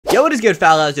Yo, what is good,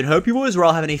 fellas, and hope you boys are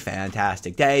all having a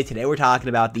fantastic day. Today we're talking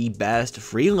about the best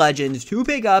free legends to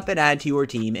pick up and add to your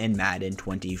team in Madden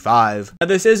 25. Now,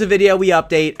 this is a video we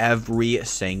update every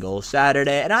single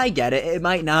Saturday, and I get it, it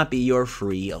might not be your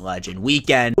free legend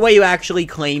weekend. The way you actually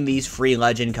claim these free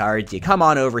legend cards, you come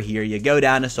on over here, you go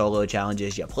down to solo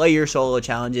challenges, you play your solo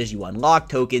challenges, you unlock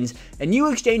tokens, and you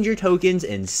exchange your tokens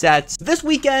in sets. This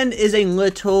weekend is a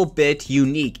little bit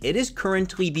unique. It is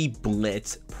currently the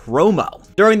Blitz promo.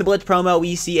 During the Blitz promo,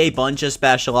 we see a bunch of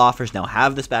special offers. Now,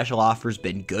 have the special offers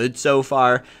been good so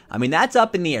far? I mean, that's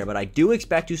up in the air, but I do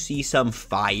expect to see some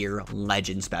fire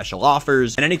legend special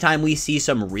offers. And anytime we see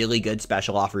some really good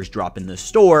special offers drop in the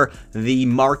store, the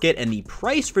market and the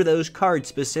price for those cards,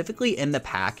 specifically in the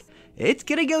pack, it's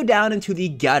gonna go down into the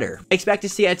gutter. I expect to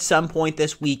see at some point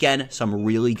this weekend some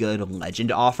really good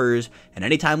legend offers, and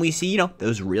anytime we see,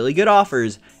 those really good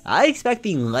offers, I expect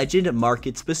the legend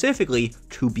market specifically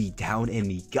to be down in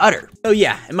the gutter. So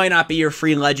yeah, it might not be your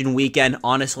free legend weekend.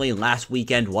 Honestly, last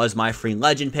weekend was my free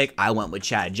legend pick. I went with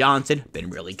Chad Johnson, been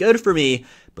really good for me.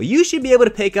 But you should be able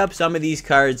to pick up some of these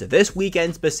cards this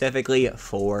weekend specifically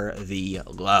for the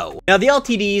low. Now, the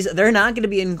LTDs, they're not going to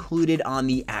be included on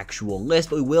the actual list,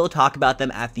 but we will talk about them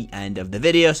at the end of the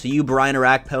video. So you Brian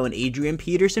Arakpo and Adrian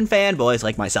Peterson fanboys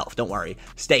like myself, don't worry,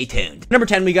 stay tuned. Number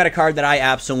 10, we got a card that I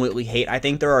absolutely hate. I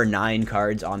think there are 9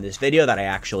 cards on this video that I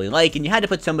actually like, and you had to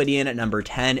put somebody in at number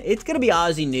 10. It's going to be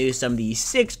Ozzie Newsome, the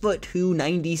 6'2",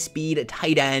 90 speed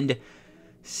tight end.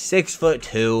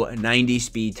 6'2", 90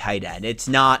 speed tight end. It's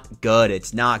not good.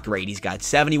 It's not great. He's got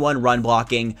 71 run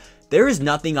blocking. There is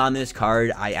nothing on this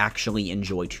card I actually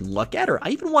enjoy to look at or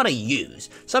I even want to use.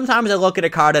 Sometimes I look at a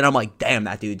card and I'm like, damn,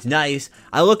 that dude's nice.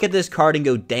 I look at this card and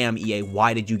go, damn, EA,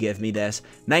 why did you give me this?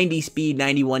 90 speed,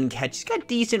 91 catch. He's got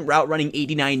decent route running,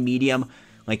 89 medium.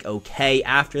 Like, okay,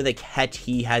 after the catch,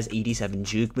 he has 87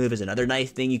 juke move is another nice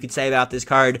thing you could say about this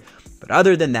card. But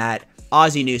other than that,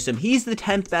 Ozzie Newsome, he's the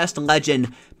 10th best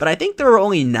legend, but I think there are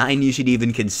only 9 you should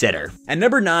even consider. And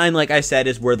number 9, like I said,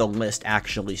 is where the list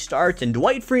actually starts, and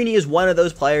Dwight Freeney is one of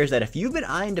those players that if you've been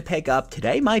eyeing to pick up,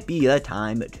 today might be the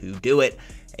time to do it.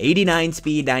 89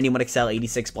 speed, 91 excel,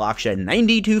 86 block shed,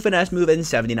 92 finesse move, and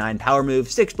 79 power move,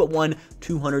 6'1",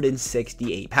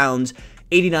 268 pounds.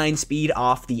 89 speed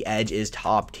off the edge is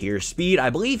top tier speed. I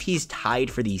believe he's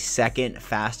tied for the 2nd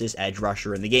fastest edge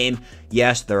rusher in the game.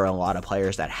 Yes, there are a lot of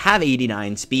players that have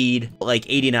 89 speed. But like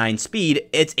 89 speed,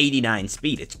 it's 89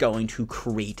 speed. It's going to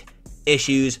create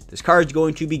issues. This card's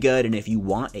going to be good, and if you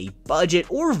want a budget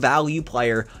or value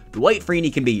player, Dwight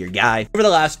Freeney can be your guy. Over the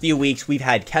last few weeks, we've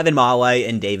had Kevin Mahle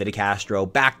and David Castro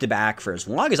back-to-back for as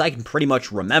long as I can pretty much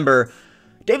remember.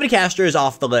 David Castro is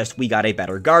off the list. We got a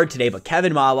better guard today, but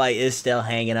Kevin Mahle is still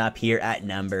hanging up here at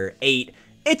number 8.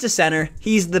 It's a center.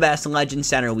 He's the best legend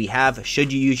center we have.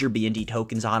 Should you use your B&D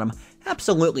tokens on him?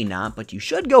 Absolutely not, but you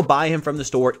should go buy him from the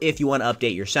store if you want to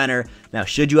update your center. Now,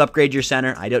 should you upgrade your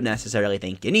center? I don't necessarily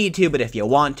think you need to, but if you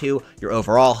want to, you're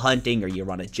overall hunting or you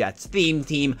run a Jets theme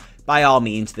team, by all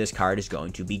means, this card is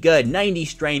going to be good. 90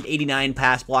 strength, 89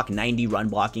 pass block, 90 run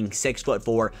blocking,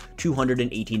 6'4",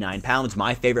 289 pounds.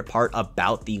 My favorite part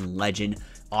about the legend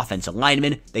offensive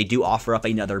lineman, they do offer up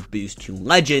another boost to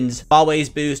legends. Always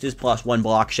boost is +1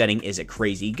 block shedding. Is it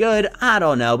crazy good? I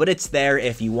don't know, but it's there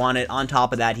if you want it. On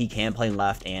top of that, he can play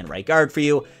left and right guard for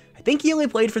you. I think he only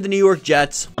played for the New York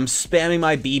Jets. I'm spamming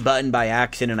my B button by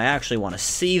accident, and I actually want to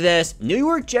see this. New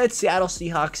York Jets, Seattle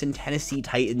Seahawks, and Tennessee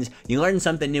Titans. You learn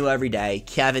something new every day.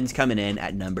 Kevin's coming in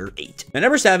at number 8. At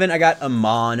number 7, I got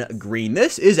Amon Green.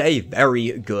 This is a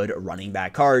very good running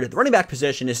back card. The running back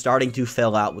position is starting to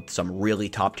fill out with some really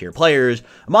top-tier players.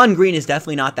 Amon Green is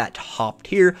definitely not that top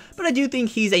tier, but I do think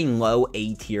he's a low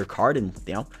A-tier card, and,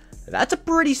 that's a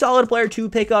pretty solid player to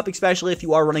pick up, especially if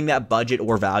you are running that budget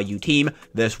or value team.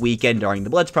 This weekend during the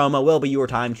Blitz promo will be your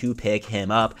time to pick him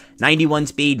up. 91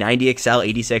 speed, 90 excel,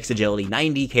 86 agility,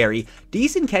 90 carry,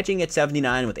 decent catching at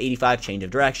 79 with 85 change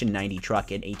of direction, 90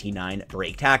 truck, and 89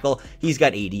 break tackle. He's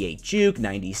got 88 juke,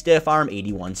 90 stiff arm,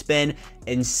 81 spin,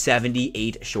 and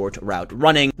 78 short route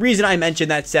running. Reason I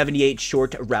mentioned that 78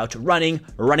 short route running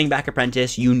back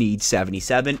apprentice, you need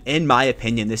 77. In my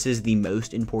opinion, this is the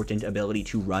most important ability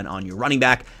to run on your running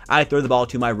back. I throw the ball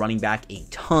to my running back a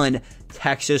ton.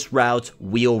 Texas routes,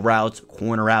 wheel routes,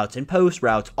 corner routes, and post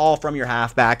routes, all from your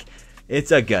halfback.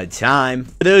 It's a good time.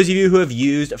 For those of you who have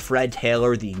used Fred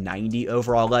Taylor, the 90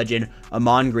 overall legend,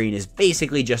 Amon Green is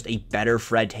basically just a better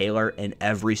Fred Taylor in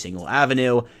every single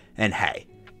avenue. And hey,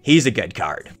 he's a good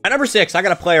card. At number 6, I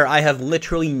got a player I have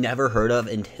literally never heard of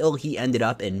until he ended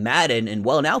up in Madden, and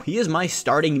well, now he is my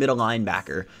starting middle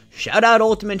linebacker. Shout out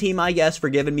Ultimate Team, I guess, for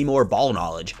giving me more ball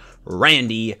knowledge.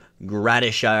 Randy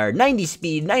Gradishar. 90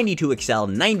 speed, 92 excel,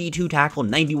 92 tackle,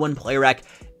 91 play rec,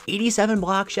 87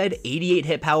 block shed, 88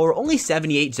 hit power, only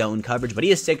 78 zone coverage, but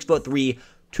he is 6'3",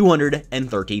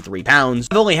 233 pounds.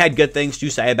 I've only had good things to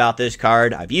say about this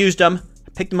card. I've used him.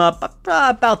 Picked him up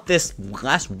about this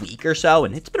last week or so,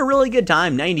 and it's been a really good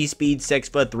time. 90 speed,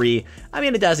 6'3". I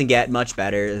mean, it doesn't get much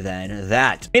better than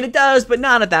that. I mean, it does, but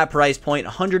not at that price point.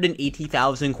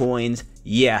 180,000 coins.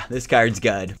 Yeah, this card's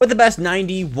good. But the best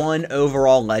 91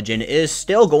 overall legend is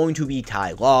still going to be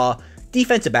Ty Law.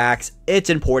 Defensive backs, it's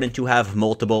important to have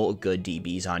multiple good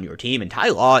DBs on your team, and Ty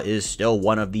Law is still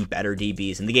one of the better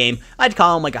DBs in the game. I'd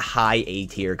call him like a high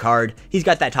A-tier card. He's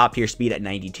got that top-tier speed at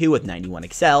 92 with 91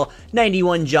 excel,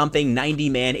 91 jumping, 90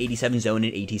 man, 87 zone,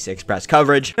 and 86 press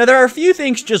coverage. Now, there are a few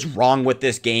things just wrong with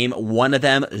this game. One of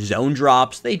them, zone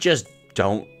drops. They just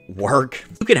don't work.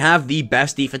 You can have the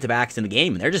best defensive backs in the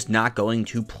game, and they're just not going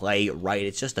to play right.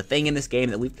 It's just a thing in this game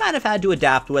that we've kind of had to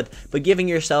adapt with, but giving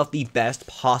yourself the best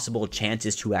possible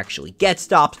chances to actually get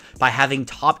stops by having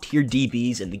top-tier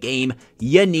DBs in the game,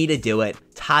 you need to do it.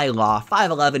 Ty Law,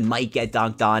 5'11", might get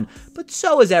dunked on, but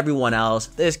so is everyone else.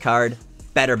 This card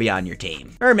better be on your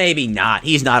team. Or maybe not.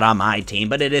 He's not on my team,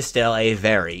 but it is still a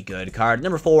very good card.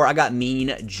 Number 4, I got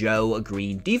Mean Joe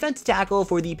Green. Defensive tackle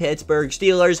for the Pittsburgh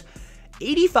Steelers.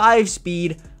 85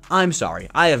 speed. I'm sorry,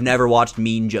 I have never watched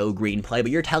Mean Joe Green play, but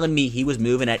you're telling me he was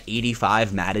moving at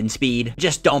 85 Madden speed?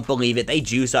 Just don't believe it. They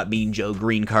juice up Mean Joe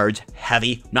Green cards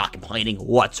heavy. Not complaining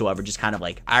whatsoever. Just kind of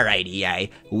like, all right,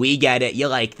 EA, we get it. You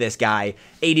like this guy.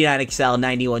 89 excel,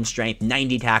 91 strength,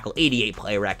 90 tackle, 88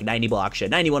 play rec, 90 block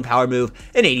shed, 91 power move,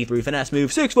 and 83 finesse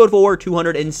move. 6'4",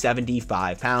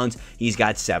 275 pounds. He's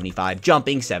got 75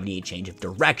 jumping, 78 change of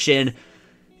direction.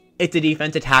 It's a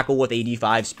defensive tackle with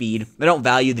 85 speed. I don't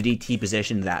value the DT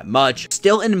position that much.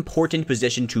 Still an important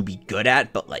position to be good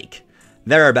at, but like,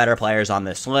 there are better players on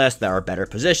this list. There are better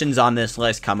positions on this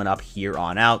list coming up here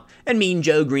on out. And Mean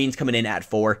Joe Green's coming in at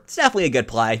 4. It's definitely a good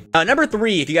play. Number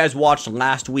 3, if you guys watched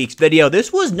last week's video,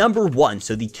 this was number 1.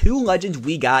 So the 2 legends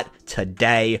we got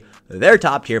today, they're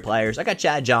top tier players. I got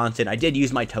Chad Johnson. I did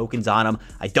use my tokens on him.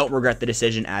 I don't regret the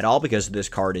decision at all because this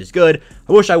card is good.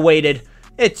 I wish I waited.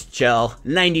 It's chill.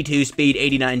 92 speed,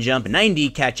 89 jump, 90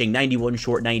 catching, 91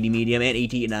 short, 90 medium, and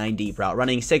 89 deep route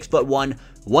running. 6'1",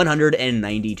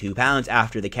 192 pounds.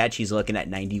 After the catch, he's looking at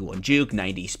 91 juke,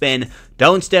 90 spin.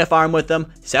 Don't stiff arm with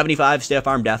them. 75 stiff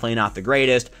arm, definitely not the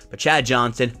greatest. But Chad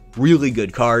Johnson, really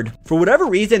good card. For whatever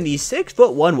reason, these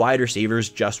 6'1" wide receivers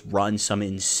just run some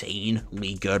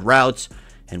insanely good routes.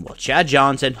 And well, Chad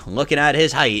Johnson, looking at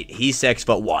his height, he's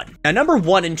 6'1". Now, number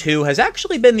 1 and 2 has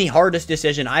actually been the hardest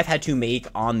decision I've had to make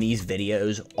on these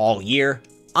videos all year.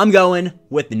 I'm going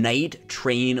with Night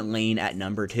Train Lane at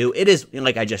number 2. It is,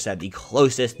 like I just said, the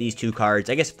closest these 2 cards,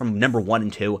 I guess from number 1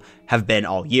 and 2, have been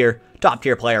all year. Top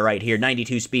tier player right here.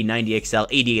 92 speed, 90 excel,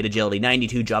 88 agility,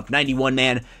 92 jump, 91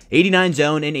 man, 89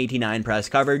 zone, and 89 press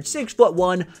coverage.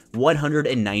 6'1",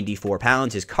 194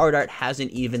 pounds. His card art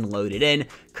hasn't even loaded in.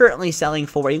 Currently selling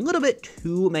for a little bit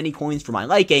too many coins for my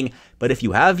liking, but if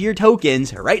you have your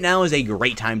tokens, right now is a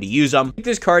great time to use them.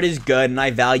 This card is good, and I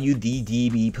value the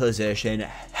DB position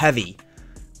heavy.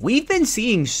 We've been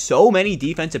seeing so many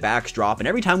defensive backs drop, and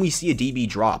every time we see a DB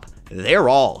drop, they're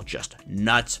all just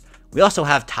nuts. We also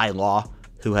have Ty Law,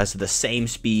 who has the same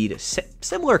speed,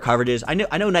 similar coverages.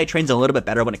 I know Night Train's a little bit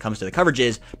better when it comes to the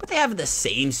coverages, but they have the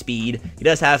same speed. He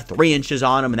does have 3 inches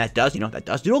on him, and that does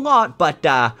do a lot, but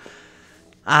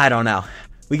I don't know.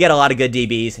 We get a lot of good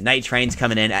DBs. Night Train's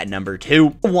coming in at number 2.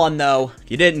 1, though, if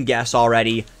you didn't guess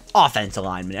already, offensive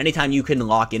lineman. Anytime you can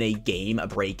lock in a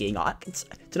game-breaking, it's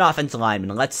an offensive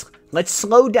lineman. Let's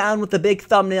slow down with the big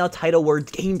thumbnail title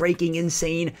words, game-breaking,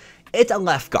 insane. It's a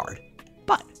left guard.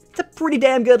 It's a pretty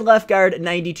damn good left guard.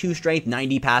 92 strength,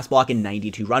 90 pass blocking,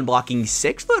 92 run blocking,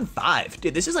 6'5".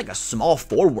 Dude, this is like a small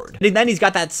forward. And then he's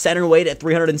got that center weight at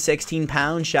 316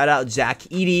 pounds. Shout out Zach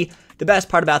Eady. The best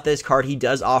part about this card, he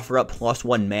does offer up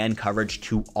 +1 man coverage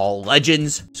to all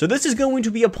legends. So this is going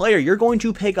to be a player you're going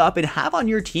to pick up and have on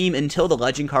your team until the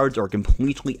legend cards are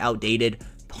completely outdated.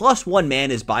 +1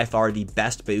 man is by far the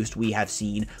best boost we have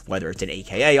seen, whether it's an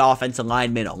AKA offensive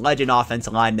lineman, a legend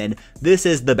offensive lineman. This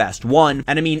is the best one.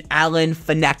 And I mean, Alan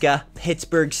Faneca,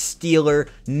 Pittsburgh Steeler,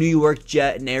 New York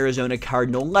Jet, and Arizona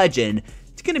Cardinal legend.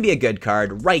 It's going to be a good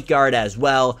card. Right guard as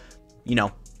well. You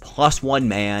know, +1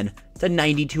 man. It's a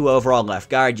 92 overall left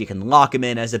guard. You can lock him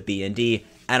in as a B&D,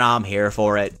 and I'm here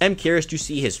for it. I'm curious to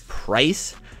see his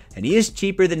price. and he is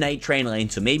cheaper than Night Train Lane,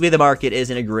 so maybe the market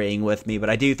isn't agreeing with me, but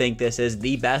I do think this is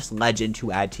the best legend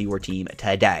to add to your team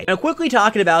today. Now, quickly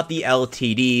talking about the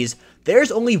LTDs,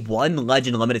 there's only one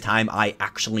legend limited time I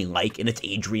actually like, and it's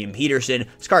Adrian Peterson.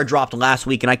 This card dropped last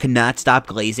week, and I could not stop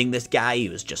glazing this guy. He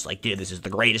was just like, dude, this is the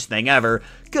greatest thing ever.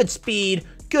 Good speed,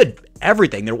 good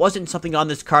everything. There wasn't something on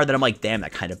this card that I'm like, damn,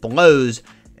 that kind of blows.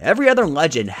 Every other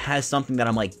legend has something that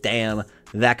I'm like, damn,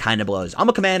 that kind of blows. I'm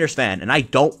a Commanders fan, and I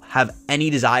don't have any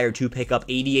desire to pick up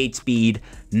 88 speed,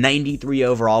 93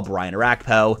 overall Brian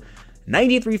Arakpo,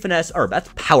 93 finesse, or that's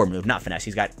power move, not finesse.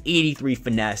 He's got 83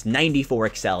 finesse, 94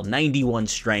 excel, 91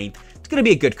 strength. It's going to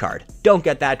be a good card. Don't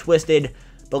get that twisted.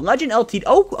 But Legend LT,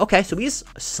 oh, okay, so he's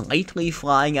slightly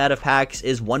flying out of packs.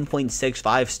 Is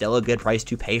 1.65 still a good price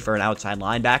to pay for an outside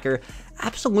linebacker?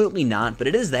 Absolutely not, but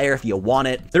it is there if you want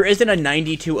it. There isn't a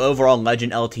 92 overall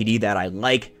Legend LTD that I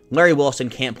like. Larry Wilson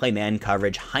can't play man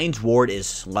coverage. Hines Ward is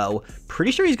slow.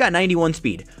 Pretty sure he's got 91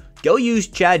 speed. Go use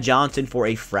Chad Johnson for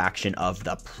a fraction of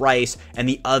the price. And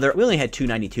the other, we only had two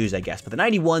 92s, I guess, but the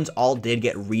 91s all did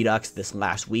get redux this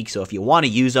last week. So if you want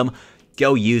to use them,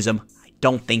 go use them.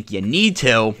 Don't think you need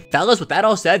to. Fellas, with that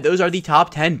all said, those are the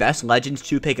top 10 best legends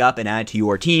to pick up and add to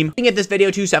your team. If you can get this video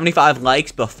to 75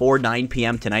 likes before 9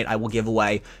 p.m. tonight, I will give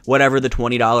away whatever the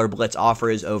 $20 Blitz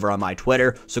offer is over on my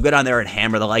Twitter. So go down there and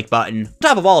hammer the like button. On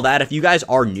top of all that, if you guys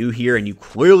are new here and you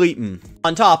clearly,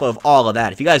 on top of all of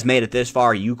that, if you guys made it this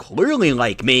far, you clearly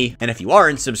like me. And if you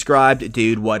aren't subscribed,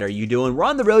 dude, what are you doing? We're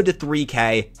on the road to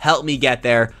 3K. Help me get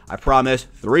there. I promise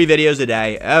 3 videos a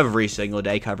day, every single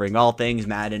day, covering all things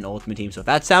Madden Ultimate Team. So if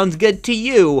that sounds good to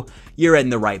you, you're in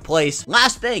the right place.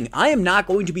 Last thing, I am not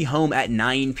going to be home at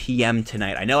 9 p.m.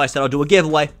 tonight. I know I said I'll do a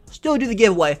giveaway. Still do the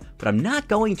giveaway, but I'm not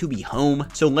going to be home.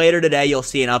 So later today, you'll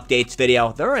see an updates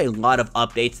video. There are a lot of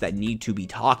updates that need to be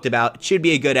talked about. It should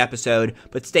be a good episode,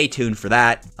 but stay tuned for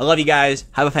that. I love you guys.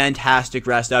 Have a fantastic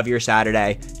rest of your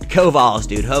Saturday. Go Vols,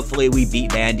 dude. Hopefully we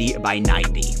beat Vandy by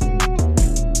 90.